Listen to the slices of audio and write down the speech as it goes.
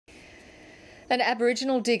An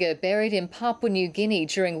Aboriginal digger buried in Papua New Guinea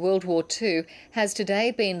during World War II has today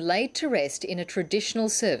been laid to rest in a traditional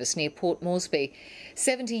service near Port Moresby.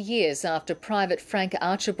 70 years after Private Frank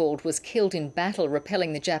Archibald was killed in battle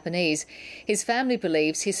repelling the Japanese, his family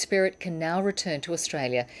believes his spirit can now return to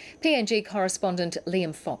Australia. PNG correspondent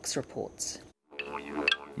Liam Fox reports.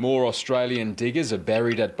 More Australian diggers are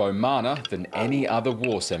buried at Bomana than any other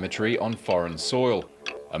war cemetery on foreign soil.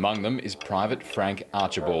 Among them is Private Frank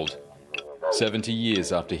Archibald. 70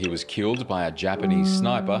 years after he was killed by a Japanese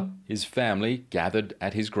sniper, his family gathered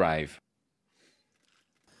at his grave.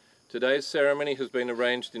 Today's ceremony has been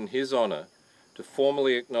arranged in his honour to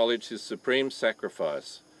formally acknowledge his supreme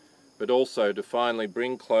sacrifice, but also to finally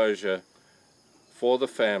bring closure for the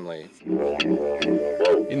family.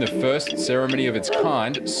 In the first ceremony of its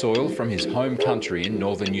kind, soil from his home country in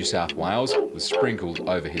northern New South Wales was sprinkled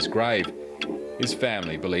over his grave. His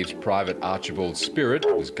family believes Private Archibald's spirit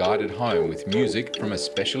was guided home with music from a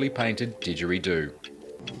specially painted didgeridoo.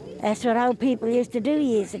 That's what old people used to do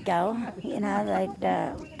years ago. You know,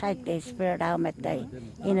 they'd take their spirit home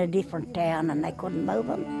in a different town and they couldn't move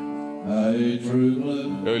them.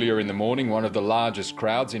 Earlier in the morning, one of the largest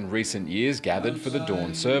crowds in recent years gathered for the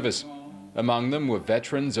dawn service. Among them were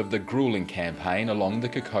veterans of the gruelling campaign along the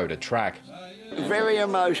Kokoda track. Very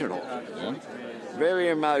emotional. Very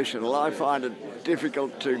emotional. I find it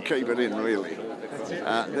difficult to keep it in, really.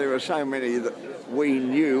 There are so many that we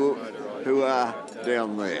knew who are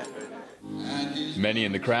down there. Many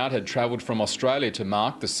in the crowd had travelled from Australia to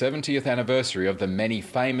mark the 70th anniversary of the many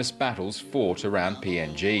famous battles fought around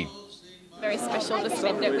PNG. Very special to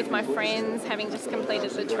spend it with my friends, having just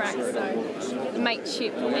completed the track, so the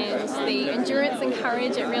mateship and the endurance and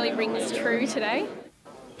courage, it really rings true today.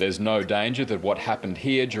 There's no danger that what happened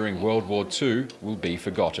here during World War II will be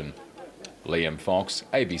forgotten. Liam Fox,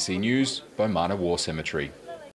 ABC News, Bomana War Cemetery.